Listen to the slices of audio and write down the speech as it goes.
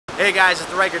Hey guys, it's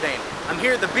TheRykerDane. I'm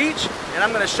here at the beach and I'm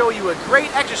going to show you a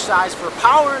great exercise for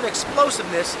power and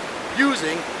explosiveness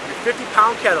using your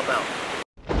 50-pound kettlebell.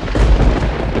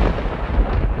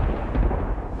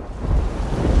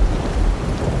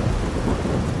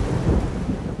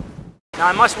 Now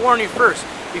I must warn you first,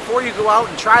 before you go out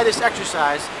and try this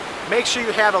exercise, make sure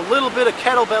you have a little bit of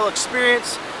kettlebell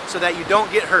experience so that you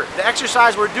don't get hurt. The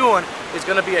exercise we're doing is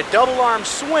going to be a double arm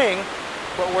swing,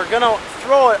 but we're going to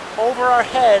throw it over our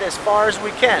head as far as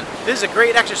we can. This is a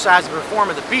great exercise to perform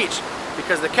at the beach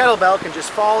because the kettlebell can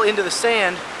just fall into the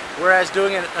sand, whereas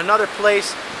doing it another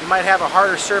place, you might have a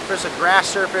harder surface, a grass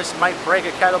surface, might break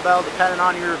a kettlebell depending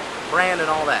on your brand and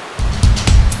all that.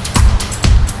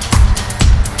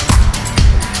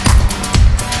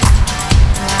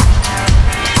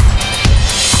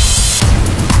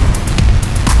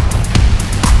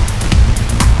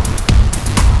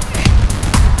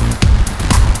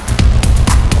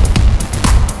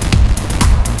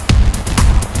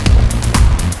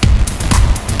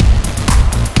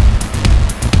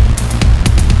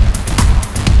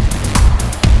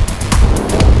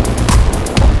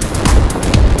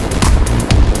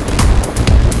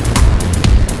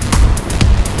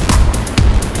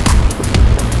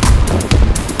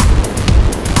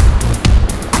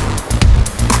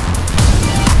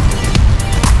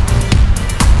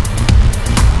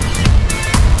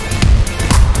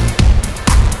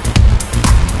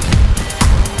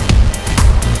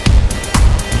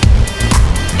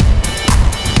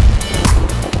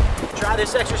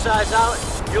 This exercise out,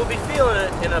 you'll be feeling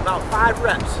it in about 5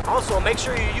 reps. Also, make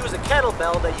sure you use a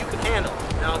kettlebell that you can handle.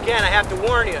 Now again, I have to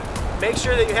warn you, make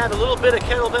sure that you have a little bit of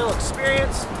kettlebell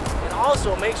experience, and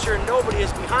also make sure nobody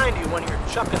is behind you when you're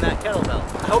chucking that kettlebell.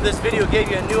 I hope this video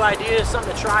gave you a new idea,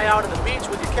 something to try out on the beach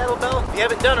with your kettlebell. If you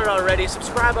haven't done it already,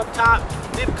 subscribe up top,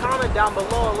 leave a comment down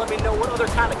below, and let me know what other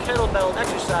kind of kettlebell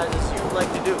exercises you would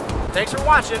like to do. Thanks for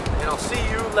watching, and I'll see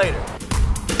you later.